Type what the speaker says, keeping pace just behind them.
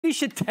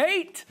Miesha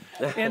Tate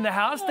in the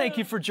house. Thank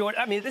you for joining.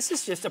 I mean, this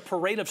is just a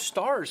parade of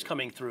stars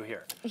coming through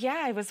here. Yeah,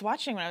 I was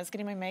watching when I was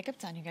getting my makeup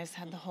done. You guys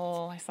had the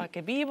whole, I saw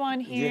Khabib on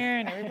here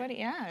and everybody,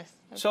 yeah.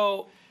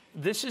 So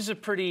this is a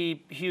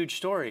pretty huge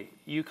story,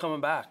 you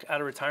coming back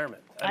out of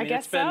retirement. I mean,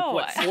 guess it's been, so.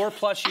 what,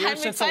 4+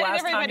 years since the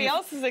last time everybody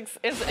else is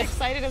as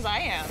excited as I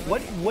am.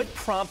 What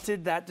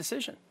prompted that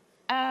decision?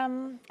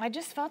 I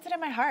just felt it in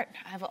my heart.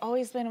 I've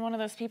always been one of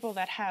those people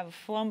that have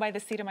flown by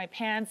the seat of my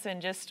pants,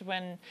 and just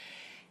when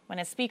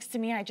it speaks to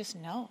me, I just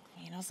know.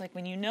 You know, it's like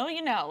when you know,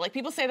 you know. Like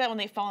people say that when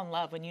they fall in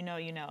love, when you know,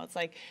 you know. It's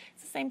like,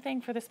 it's the same thing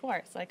for the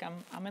sport. It's like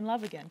I'm in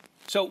love again.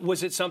 So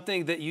was it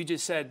something that you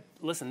just said,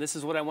 listen, this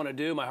is what I want to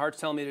do, my heart's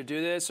telling me to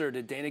do this, or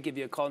did Dana give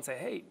you a call and say,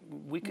 hey,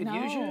 we could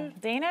use you?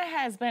 Dana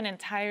has been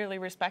entirely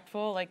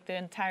respectful, like the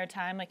entire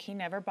time. Like he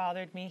never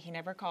bothered me, he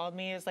never called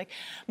me. It was like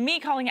me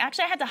calling,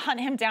 actually I had to hunt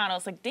him down. I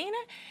was like, Dana,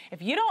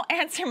 if you don't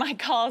answer my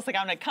calls, like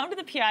I'm gonna come to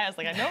the PI. I was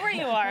like, I know where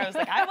you are. I was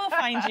like, I will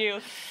find you.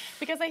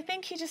 Because I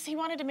think he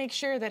wanted to make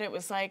sure that it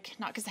was like,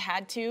 not because I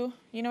had to,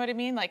 you know what I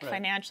mean? Like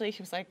financially,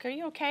 he was like, are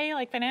you okay?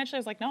 Like financially, I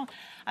was like, no,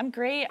 I'm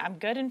great. I'm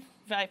good and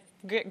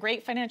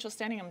great financial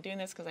standing. I'm doing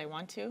this because I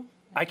want to.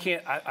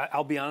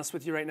 I'll be honest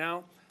with you right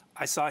now.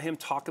 I saw him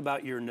talk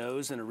about your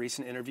nose in a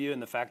recent interview and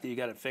the fact that you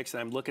got it fixed,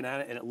 and I'm looking at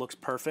it and it looks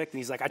perfect. And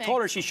he's like, I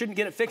told her she shouldn't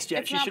get it fixed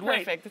yet. She should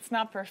wait. It's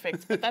not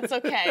perfect, but that's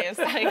okay. It's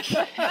like,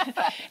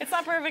 it's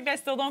not perfect. I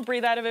still don't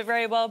breathe out of it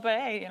very well, but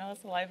hey, you know,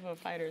 it's the life of a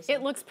fighter. So.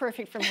 It looks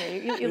perfect from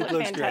here. You look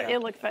fantastic. It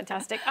looked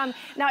fantastic.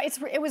 Now,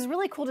 it was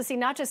really cool to see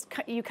not just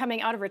you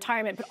coming out of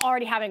retirement, but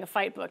already having a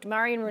fight booked.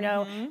 Marion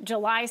Reneau,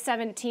 July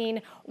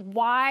 17.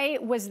 Why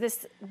was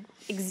this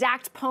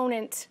exact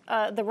opponent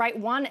the right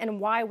one, and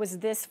why was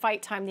this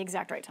fight time the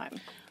exact right time?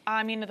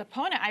 I mean, the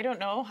opponent, I don't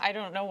know. I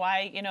don't know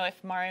why, you know,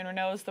 if Marion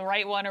Reneau is the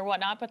right one or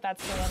whatnot, but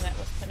that's the one that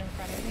was put in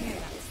front of me,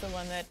 and that's the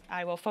one that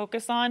I will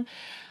focus on.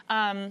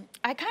 I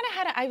kind of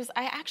had,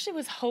 I actually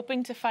was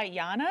hoping to fight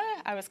Yana.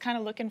 I was kind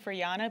of looking for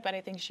Yana, but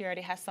I think she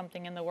already has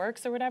something in the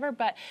works or whatever.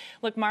 But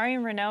look,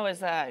 Marion Reneau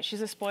is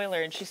she's a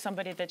spoiler, and she's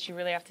somebody that you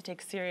really have to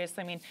take serious.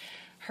 I mean,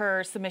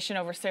 her submission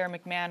over Sarah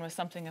McMahon was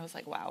something that was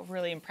like, wow,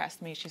 really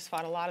impressed me. She's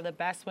fought a lot of the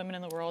best women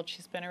in the world.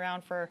 She's been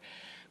around for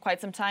quite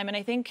some time, and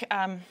I think,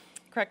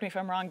 correct me if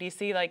I'm wrong,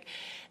 DC, like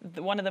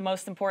one of the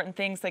most important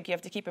things like you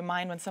have to keep in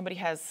mind when somebody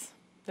has,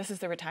 this is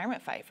the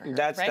retirement fight for her,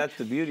 that's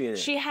the beauty in it.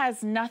 She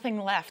has nothing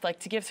left like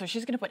to give, so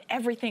she's going to put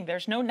everything.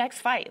 There's no next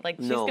fight. Like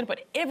she's going to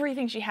put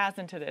everything she has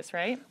into this,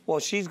 right? Well,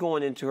 she's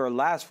going into her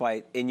last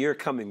fight, and you're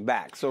coming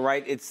back. So,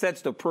 right, it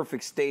sets the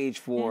perfect stage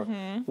for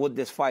what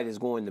this fight is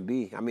going to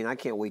be. I mean, I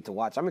can't wait to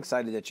watch. I'm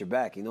excited that you're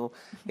back, you know.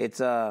 It's,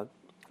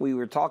 we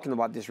were talking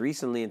about this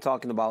recently and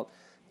talking about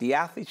the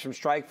athletes from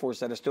Strikeforce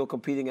that are still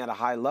competing at a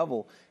high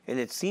level, and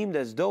it seemed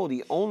as though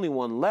the only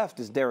one left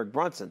is Derek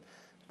Brunson.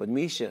 But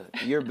Miesha,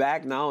 you're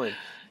back now and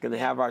going to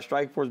have our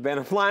Strikeforce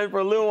banner flying for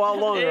a little while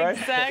longer, right?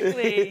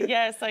 Exactly.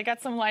 Yes, I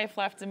got some life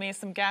left in me,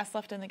 some gas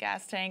left in the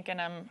gas tank,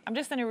 and I'm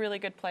just in a really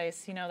good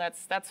place. You know,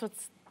 that's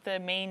what's the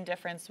main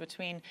difference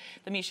between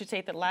the Miesha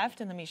Tate that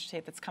left and the Miesha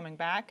Tate that's coming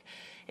back.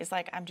 Is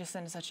like I'm just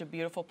in such a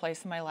beautiful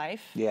place in my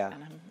life. Yeah.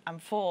 And I'm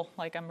full.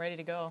 Like I'm ready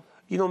to go.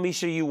 You know,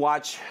 Miesha, you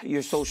watch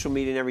your social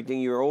media and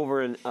everything. You're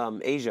over in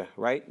Asia,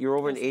 right? You're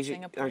over in Asia,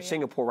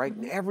 Singapore, right?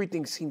 And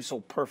everything seems so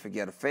perfect.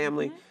 You had a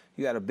family.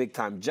 You had a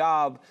big-time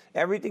job.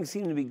 Everything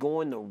seemed to be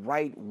going the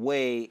right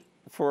way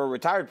for a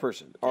retired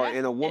person or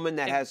in a woman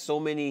that has so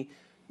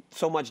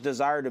much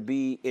desire to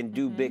be and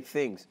do big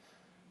things.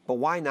 But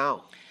why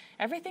now?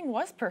 Everything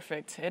was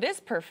perfect. It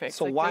is perfect.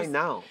 So like why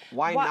now?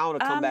 Why now to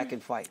come back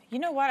and fight? You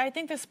know what? I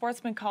think the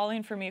sport's been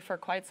calling for me for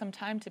quite some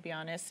time, to be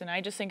honest. And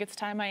I just think it's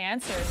time I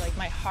answered. Like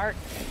my heart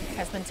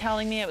has been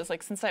telling me. It was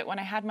like since when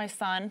I had my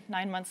son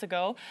 9 months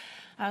ago,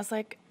 I was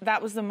like,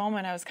 that was the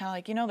moment. I was kind of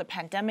like, you know, the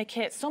pandemic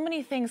hit. So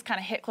many things kind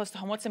of hit close to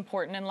home. What's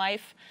important in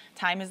life?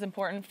 Time is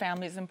important.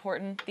 Family is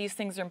important. These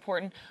things are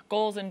important.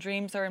 Goals and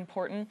dreams are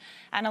important.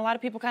 And a lot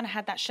of people kind of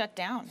had that shut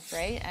down,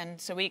 right?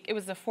 And so it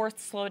was the fourth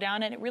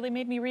slowdown, and it really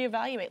made me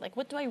reevaluate. Like,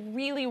 what do I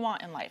really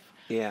want in life?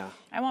 Yeah.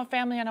 I want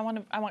family, and I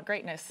want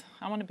greatness.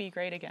 I want to be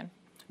great again.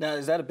 Now,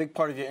 is that a big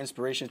part of your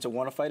inspiration to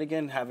want to fight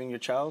again, having your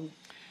child?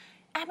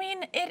 I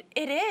mean, it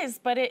is,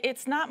 but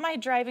it's not my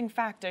driving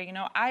factor. You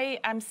know,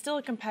 I'm still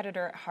a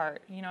competitor at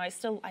heart. You know,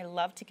 I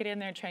love to get in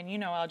there and train. You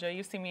know, Aljo,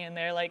 you see me in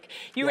there. Like,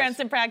 you ran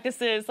some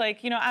practices.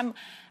 Like, you know,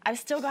 I've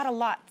still got a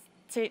lot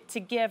to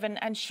give.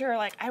 And sure,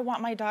 like, I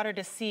want my daughter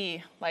to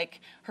see,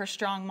 like, her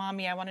strong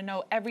mommy. I want to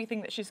know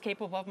everything that she's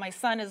capable of. My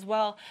son as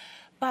well.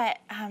 But,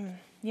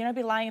 you know, I'd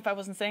be lying if I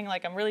wasn't saying,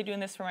 like, I'm really doing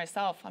this for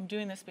myself. I'm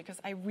doing this because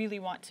I really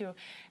want to.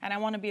 And I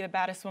want to be the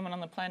baddest woman on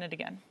the planet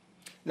again.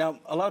 Now,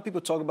 a lot of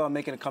people talk about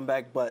making a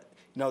comeback, but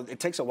it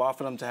takes a while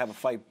for them to have a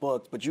fight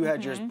booked, but you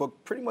had yours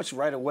booked pretty much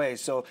right away.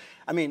 So,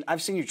 I mean,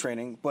 I've seen you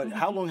training, but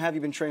how long have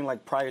you been training,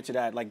 like, prior to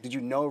that? Like, did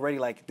you know already,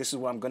 like, this is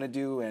what I'm going to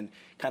do, and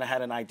kind of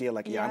had an idea,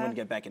 like, yeah, I'm going to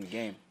get back in the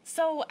game?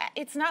 So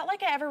it's not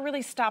like I ever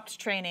really stopped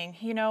training,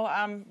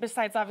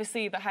 besides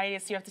obviously the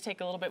hiatus you have to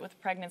take a little bit with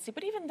pregnancy.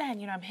 But even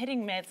then, I'm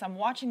hitting mitts, I'm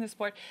watching the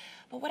sport.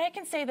 But what I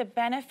can say, the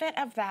benefit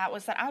of that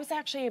was that I was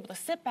actually able to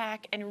sit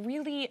back and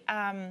really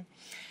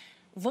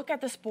look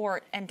at the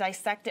sport and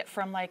dissect it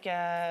from like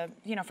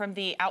from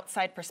the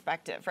outside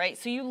perspective, right?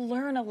 So you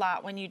learn a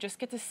lot when you just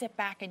get to sit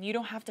back and you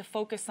don't have to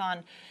focus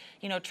on,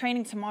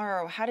 training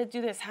tomorrow, how to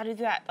do this, how to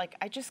do that. Like,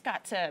 I just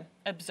got to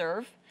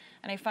observe.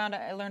 And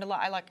I learned a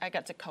lot. I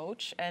got to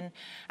coach. And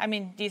I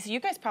mean,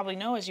 you guys probably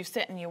know, as you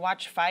sit and you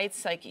watch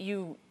fights, like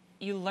you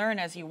learn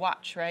as you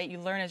watch, right? You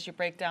learn as you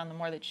break down, the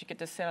more that you get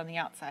to sit on the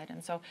outside.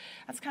 And so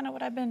that's kind of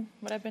what I've been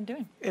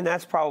doing. And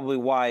that's probably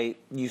why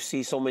you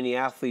see so many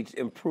athletes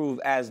improve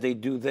as they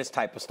do this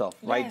type of stuff,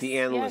 right? The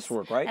analyst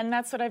work, right? And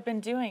that's what I've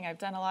been doing. I've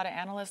done a lot of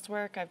analyst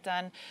work. I've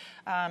done,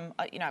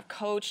 I've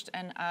coached,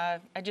 and I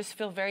just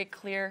feel very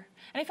clear.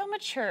 And I feel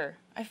mature.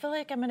 I feel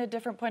like I'm in a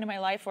different point in my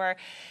life where,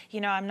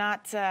 I'm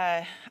not,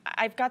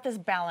 I've got this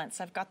balance.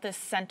 I've got this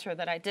center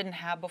that I didn't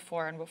have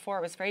before. And before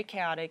it was very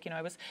chaotic.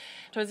 I was,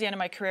 towards the end of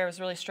my career, I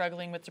was really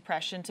struggling with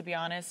depression, to be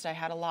honest. I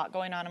had a lot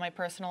going on in my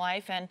personal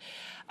life. And,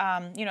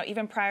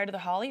 even prior to the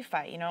Holly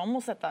fight,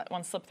 almost let that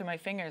one slip through my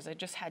fingers. I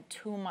just had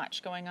too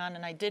much going on,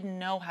 and I didn't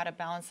know how to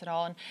balance it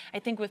all. And I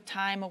think with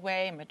time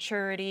away and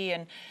maturity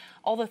and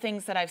all the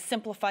things that I've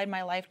simplified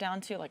my life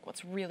down to, like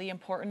what's really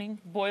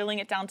important, boiling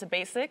it down to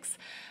basics,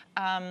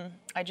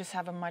 I just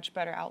have a much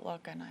better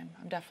outlook, and I'm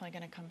definitely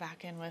going to come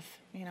back in with,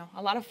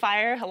 a lot of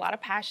fire, a lot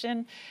of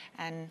passion,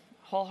 and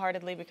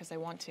wholeheartedly because I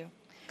want to.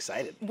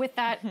 Excited. With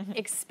that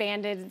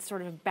expanded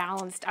sort of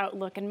balanced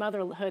outlook, and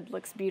motherhood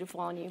looks beautiful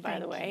on you, by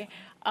the way.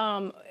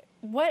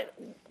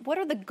 What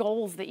are the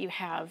goals that you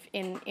have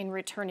in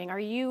returning? Are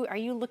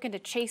you looking to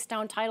chase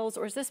down titles,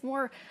 or is this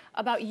more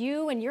about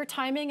you and your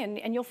timing,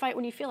 and you'll fight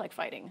when you feel like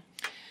fighting?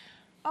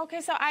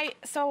 Okay,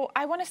 so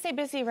I want to stay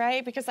busy,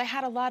 right? Because I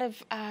had a lot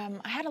of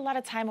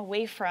time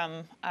away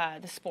from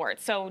the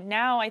sport. So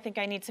now I think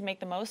I need to make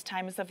the most.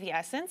 Time is of the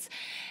essence,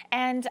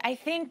 and I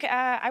think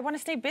I want to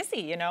stay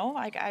busy.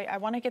 I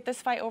want to get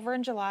this fight over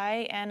in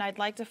July, and I'd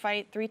like to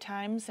fight 3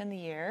 times in the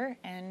year.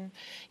 And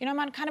I'm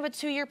on kind of a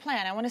 2-year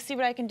plan. I want to see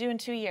what I can do in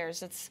 2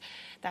 years.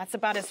 That's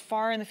about as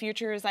far in the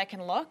future as I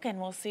can look, and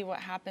we'll see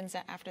what happens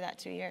after that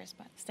 2 years.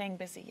 But staying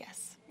busy,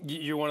 yes.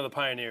 You're one of the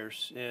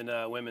pioneers in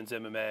women's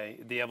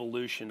MMA. The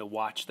evolution to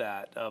watch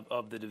that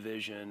of the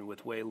division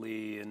with Wei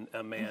Li and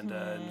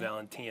Amanda and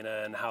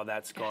Valentina, and how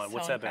that's gone. So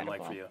What's that been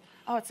like for you?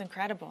 Oh, it's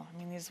incredible. I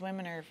mean, these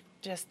women are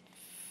just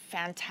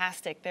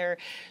fantastic. They're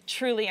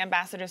truly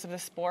ambassadors of the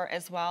sport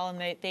as well,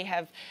 and they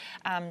have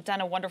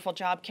done a wonderful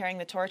job carrying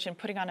the torch and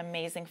putting on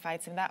amazing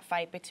fights. And that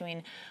fight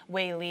between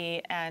Wei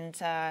Li and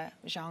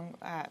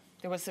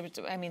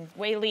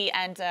Wei Li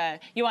and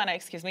Joanna,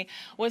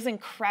 was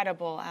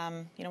incredible.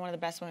 One of the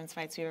best women's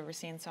fights we've ever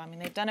seen. So,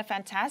 they've done a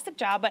fantastic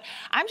job, but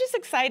I'm just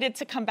excited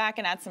to come back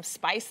and add some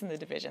spice in the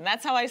division.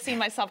 That's how I see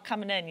myself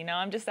coming in.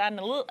 I'm just adding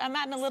a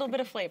little bit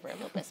of flavor, a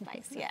little bit of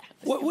spice. Yeah.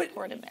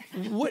 What in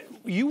there. What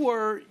you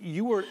were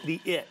the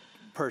it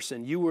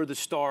person. You were the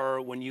star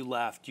when you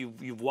left.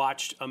 You've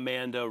watched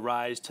Amanda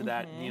rise to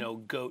that,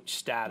 GOAT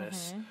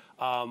status.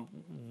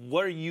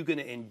 What are you going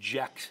to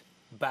inject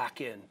back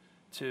in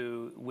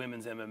to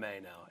women's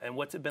MMA now? And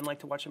what's it been like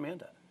to watch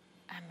Amanda?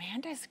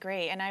 Amanda's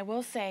great. And I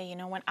will say,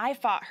 when I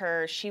fought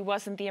her, she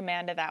wasn't the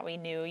Amanda that we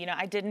knew.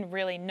 I didn't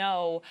really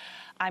know.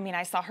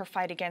 I saw her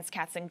fight against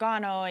Kat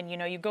Ngannou, and,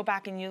 you go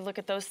back and you look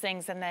at those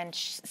things. And then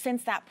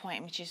since that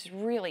point,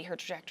 her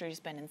trajectory's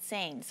been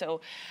insane.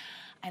 So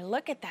I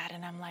look at that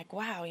and I'm like,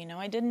 wow,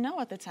 I didn't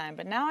know at the time,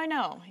 but now I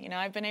know.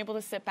 I've been able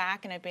to sit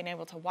back and I've been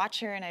able to watch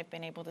her, and I've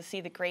been able to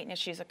see the greatness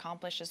she's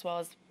accomplished, as well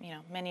as,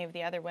 many of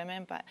the other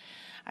women. But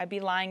I'd be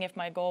lying if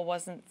my goal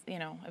wasn't,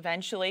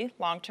 eventually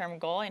long-term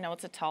goal. I know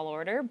it's a tall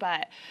order,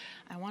 but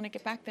I want to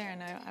get back there,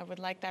 and I would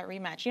like that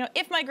rematch.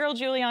 If my girl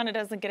Juliana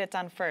doesn't get it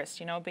done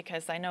first,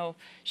 because I know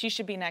she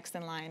should be next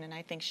in line, and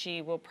I think she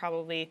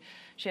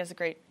has a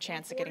great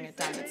chance of getting it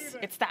done.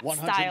 It's that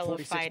style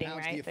of fighting,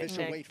 right?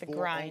 The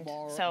grind.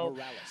 So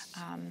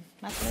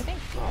that's what I think.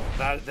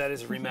 Oh, that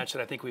is a rematch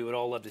that I think we would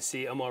all love to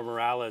see. Omar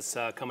Morales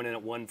coming in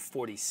at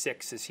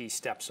 146 as he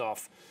steps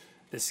off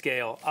the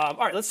scale. All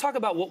right, let's talk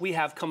about what we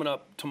have coming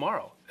up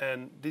tomorrow.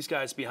 And these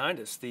guys behind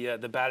us, the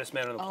baddest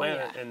man on the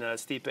planet, and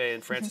Stipe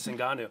and Francis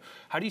Ngannou.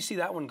 How do you see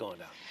that one going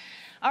down?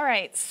 All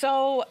right,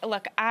 so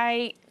look,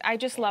 I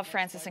just love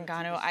Francis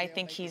Ngannou. I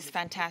think he's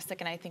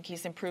fantastic, and I think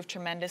he's improved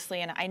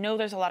tremendously. And I know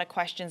there's a lot of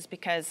questions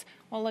because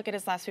Well, look at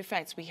his last few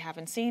fights. We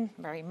haven't seen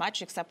very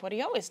much except what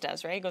he always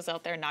does, right? He goes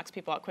out there and knocks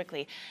people out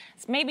quickly.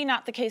 It's maybe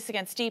not the case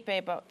against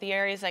Stipe, but the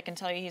areas I can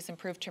tell you he's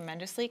improved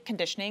tremendously.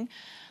 Conditioning,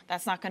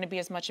 that's not going to be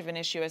as much of an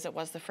issue as it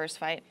was the first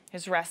fight.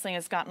 His wrestling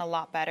has gotten a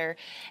lot better.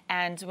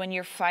 And when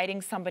you're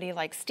fighting somebody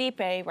like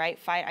Stipe, right,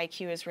 fight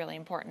IQ is really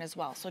important as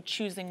well. So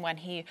choosing when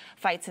he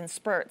fights in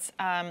spurts.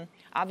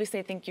 Obviously,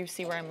 I think you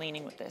see where I'm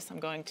leaning with this.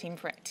 I'm going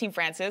Team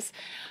Francis.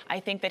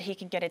 I think that he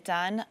can get it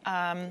done.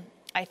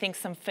 I think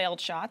some failed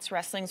shots.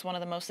 Wrestling's one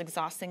of the most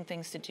exhausting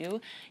things to do.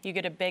 You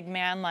get a big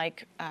man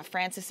like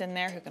Francis in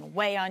there who can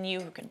weigh on you,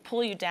 who can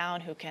pull you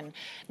down, who can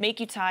make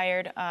you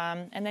tired.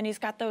 And then he's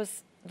got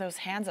those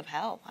hands of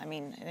hell. I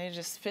mean, they're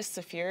just fists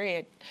of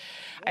fury.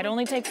 It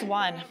only takes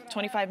one.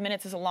 25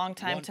 minutes is a long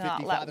time to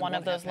not let one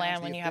of those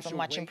land when you have a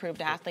much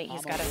improved athlete.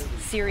 He's got a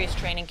serious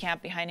training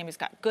camp behind him. He's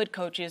got good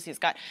coaches. He's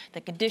got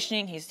the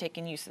conditioning. He's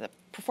taken use of the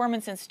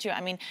Performance Institute. I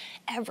mean,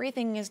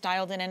 everything is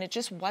dialed in, and it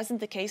just wasn't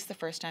the case the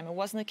first time. It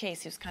wasn't the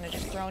case. He was kind of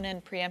just thrown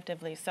in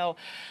preemptively. So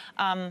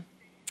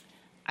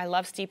I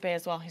love Stipe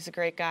as well. He's a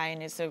great guy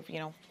and is the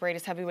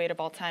greatest heavyweight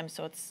of all time.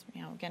 So it's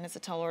again, it's a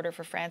tall order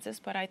for Francis,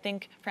 but I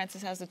think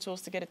Francis has the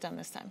tools to get it done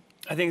this time.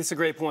 I think it's a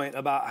great point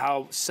about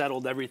how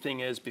settled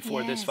everything is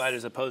before this fight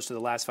as opposed to the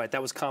last fight.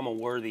 That was Kama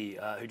Worthy,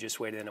 who just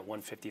weighed in at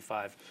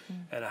 155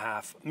 and a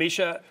half.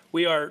 Miesha,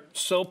 we are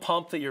so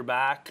pumped that you're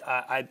back.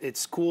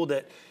 It's cool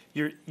that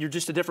you're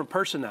just a different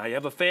person now. You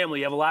have a family,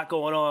 you have a lot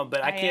going on,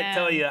 but I can't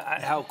tell you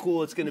how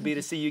cool it's going to be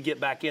to see you get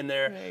back in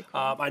there. Very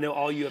cool. I know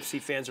all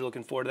UFC fans are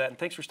looking forward to that, and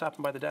thanks for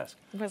stopping by the desk.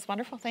 It was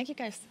wonderful. Thank you,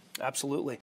 guys. Absolutely.